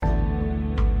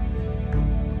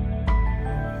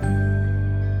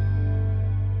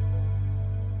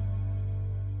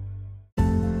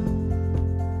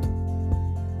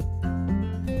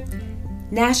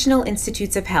National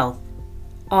Institutes of Health,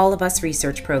 All of Us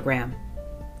Research Program.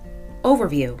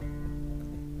 Overview.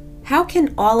 How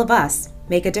can all of us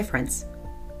make a difference?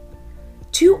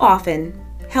 Too often,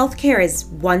 healthcare is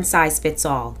one size fits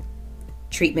all.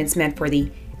 Treatments meant for the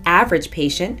average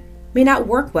patient may not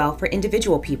work well for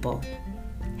individual people.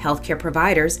 Healthcare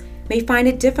providers may find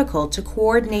it difficult to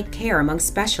coordinate care among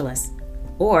specialists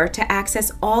or to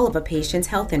access all of a patient's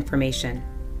health information.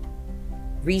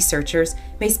 Researchers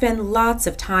may spend lots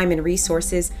of time and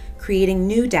resources creating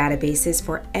new databases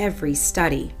for every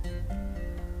study.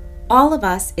 All of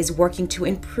us is working to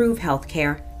improve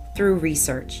healthcare through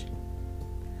research.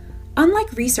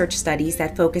 Unlike research studies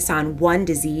that focus on one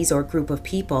disease or group of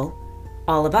people,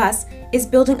 All of Us is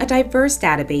building a diverse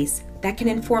database that can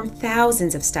inform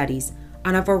thousands of studies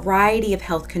on a variety of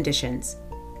health conditions.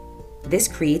 This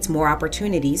creates more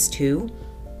opportunities to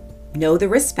know the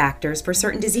risk factors for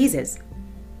certain diseases,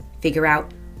 figure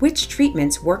out which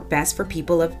treatments work best for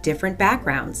people of different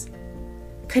backgrounds,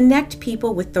 connect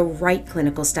people with the right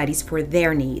clinical studies for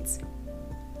their needs,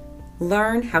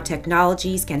 learn how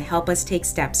technologies can help us take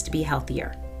steps to be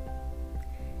healthier.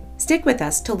 Stick with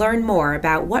us to learn more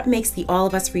about what makes the All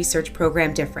of Us research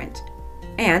program different,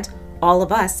 and All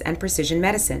of Us and precision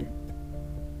medicine.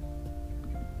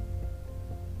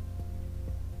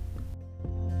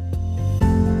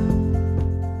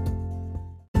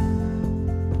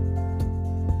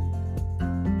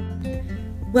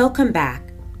 Welcome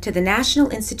back to the National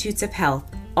Institutes of Health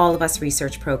All of Us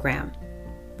research program,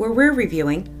 where we're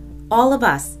reviewing All of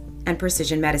Us and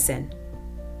precision medicine.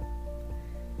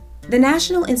 The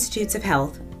National Institutes of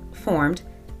Health formed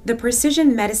the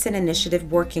Precision Medicine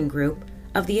Initiative Working Group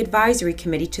of the Advisory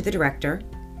Committee to the Director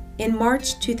in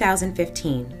March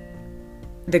 2015.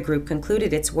 The group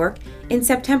concluded its work in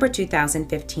September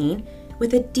 2015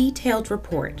 with a detailed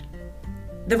report.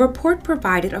 The report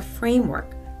provided a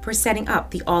framework for setting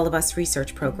up the All of Us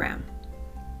research program.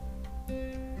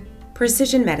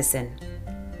 Precision medicine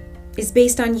is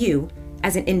based on you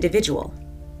as an individual,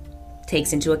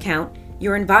 takes into account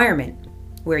your environment,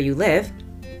 where you live,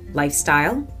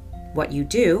 lifestyle, what you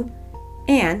do,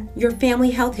 and your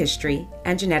family health history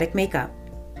and genetic makeup.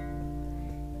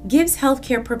 Gives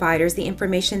healthcare providers the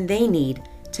information they need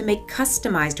to make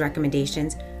customized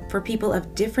recommendations for people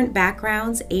of different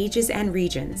backgrounds, ages, and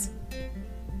regions.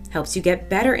 Helps you get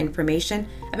better information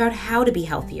about how to be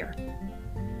healthier.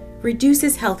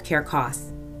 Reduces healthcare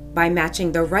costs by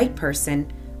matching the right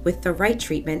person with the right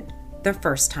treatment the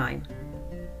first time.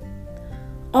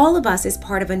 All of Us is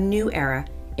part of a new era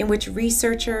in which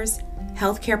researchers,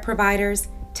 healthcare providers,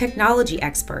 technology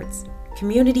experts,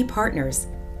 community partners,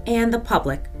 and the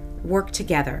public work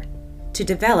together to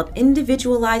develop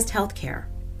individualized healthcare.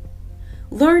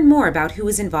 Learn more about who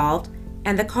is involved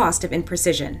and the cost of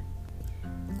InPrecision.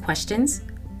 Questions?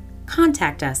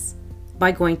 Contact us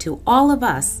by going to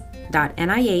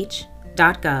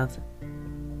allofus.nih.gov.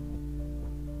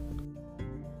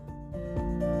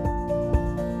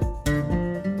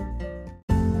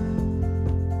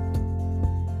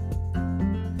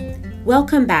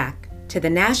 Welcome back to the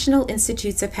National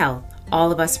Institutes of Health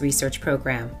All of Us research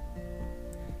program.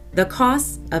 The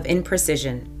costs of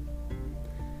InPrecision.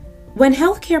 When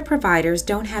healthcare providers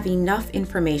don't have enough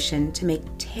information to make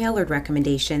tailored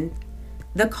recommendations,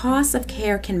 the costs of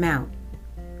care can mount.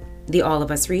 The All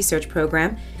of Us research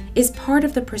program is part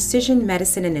of the Precision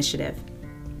Medicine Initiative.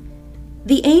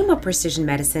 The aim of precision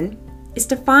medicine is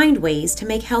to find ways to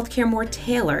make healthcare more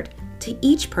tailored to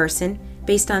each person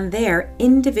based on their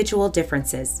individual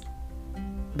differences.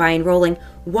 By enrolling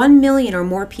 1 million or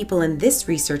more people in this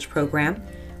research program,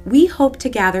 we hope to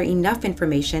gather enough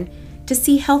information to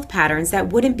see health patterns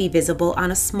that wouldn't be visible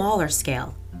on a smaller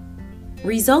scale.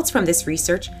 Results from this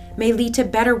research may lead to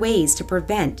better ways to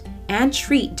prevent and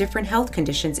treat different health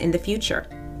conditions in the future.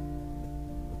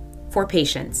 For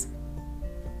patients.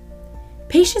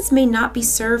 Patients may not be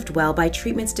served well by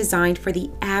treatments designed for the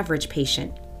average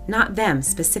patient, not them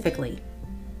specifically.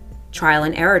 Trial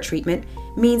and error treatment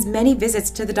means many visits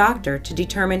to the doctor to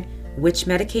determine which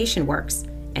medication works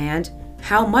and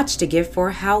how much to give for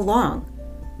how long.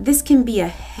 This can be a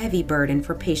heavy burden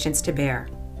for patients to bear.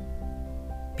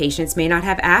 Patients may not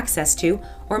have access to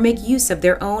or make use of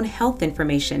their own health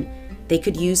information they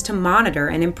could use to monitor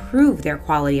and improve their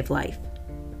quality of life.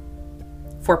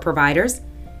 For providers,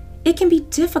 it can be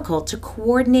difficult to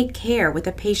coordinate care with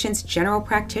a patient's general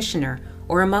practitioner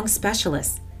or among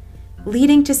specialists,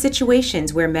 leading to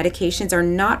situations where medications are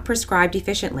not prescribed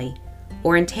efficiently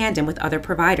or in tandem with other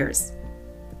providers.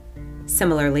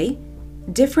 Similarly,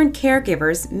 different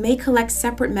caregivers may collect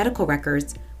separate medical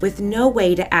records with no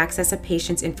way to access a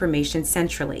patient's information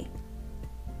centrally.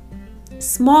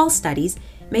 Small studies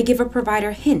may give a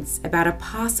provider hints about a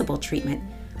possible treatment,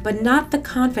 but not the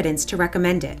confidence to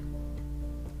recommend it.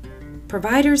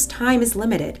 Providers' time is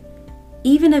limited.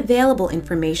 Even available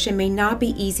information may not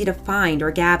be easy to find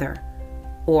or gather,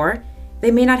 or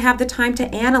they may not have the time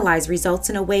to analyze results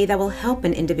in a way that will help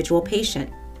an individual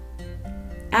patient.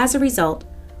 As a result,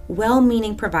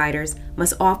 well-meaning providers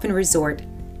must often resort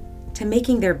to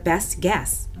making their best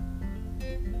guess.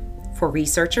 For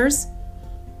researchers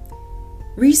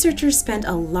spend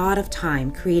a lot of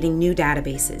time creating new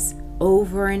databases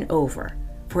over and over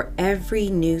for every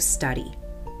new study.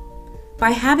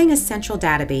 By having a central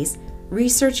database,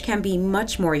 research can be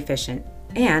much more efficient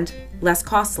and less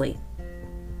costly.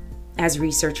 As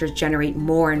researchers generate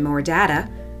more and more data,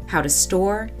 how to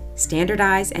store,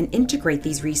 standardize, and integrate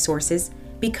these resources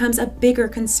becomes a bigger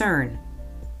concern.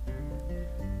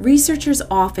 Researchers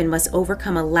often must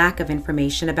overcome a lack of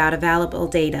information about available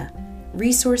data,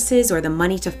 resources, or the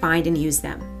money to find and use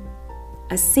them.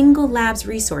 A single lab's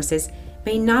resources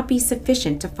may not be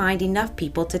sufficient to find enough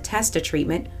people to test a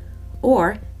treatment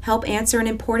or help answer an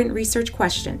important research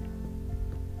question.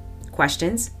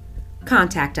 Questions?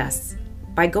 Contact us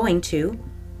by going to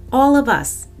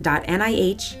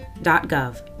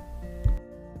allofus.nih.gov.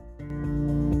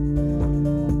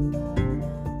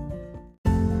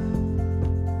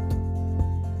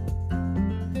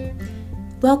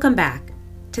 Welcome back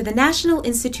to the National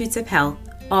Institutes of Health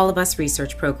All of Us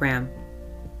Research Program,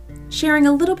 sharing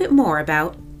a little bit more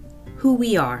about who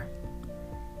we are.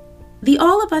 The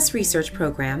All of Us Research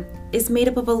Program is made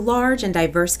up of a large and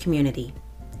diverse community.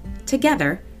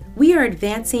 Together, we are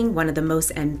advancing one of the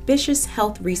most ambitious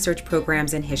health research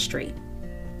programs in history.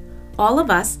 All of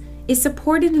Us is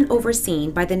supported and overseen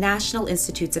by the National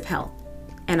Institutes of Health,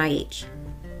 NIH.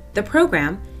 The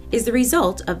program is the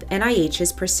result of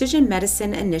NIH's Precision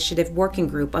Medicine Initiative Working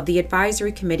Group of the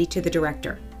Advisory Committee to the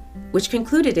Director, which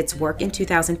concluded its work in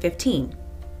 2015.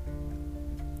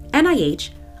 NIH,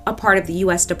 a part of the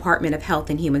U.S. Department of Health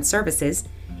and Human Services,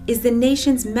 is the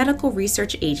nation's medical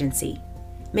research agency,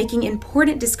 making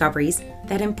important discoveries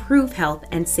that improve health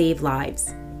and save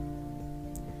lives.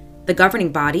 The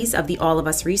governing bodies of the All of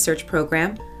Us Research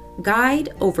Program guide,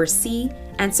 oversee,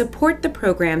 and support the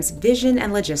program's vision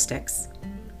and logistics.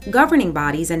 Governing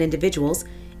bodies and individuals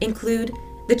include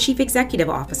the Chief Executive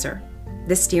Officer,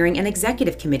 the Steering and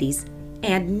Executive Committees,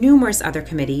 and numerous other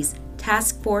committees,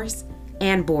 task force,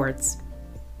 and boards.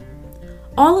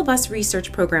 All of Us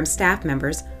Research Program staff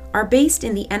members are based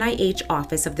in the NIH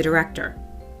Office of the Director.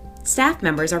 Staff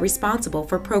members are responsible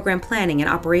for program planning and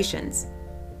operations.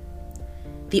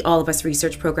 The All of Us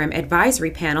Research Program Advisory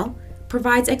Panel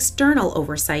provides external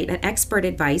oversight and expert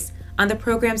advice on the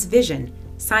program's vision,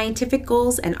 scientific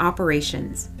goals, and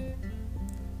operations.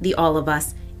 The All of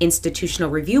Us Institutional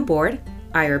Review Board,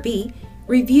 IRB,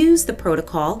 reviews the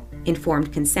protocol,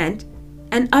 informed consent,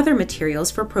 and other materials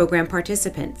for program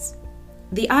participants.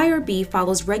 The IRB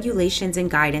follows regulations and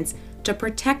guidance to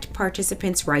protect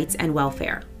participants' rights and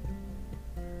welfare.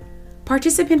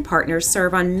 Participant partners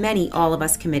serve on many All of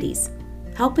Us committees,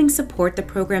 helping support the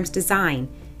program's design,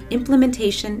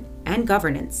 implementation, and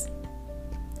governance.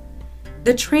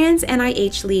 The Trans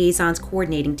NIH Liaisons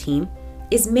Coordinating Team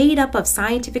is made up of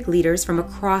scientific leaders from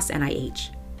across NIH.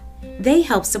 They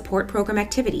help support program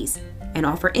activities and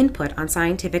offer input on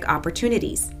scientific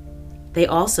opportunities. They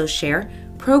also share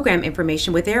program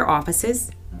information with their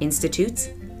offices, institutes,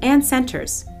 and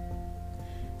centers.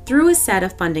 Through a set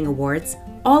of funding awards,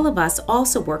 All of Us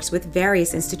also works with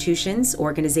various institutions,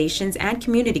 organizations, and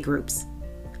community groups.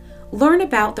 Learn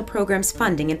about the program's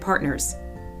funding and partners.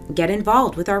 Get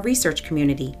involved with our research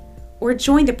community, or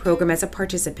join the program as a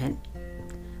participant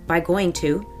by going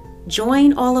to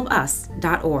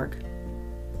joinallofus.org.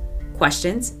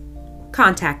 Questions?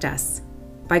 Contact us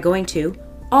by going to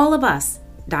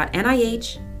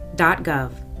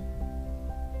allofus.nih.gov.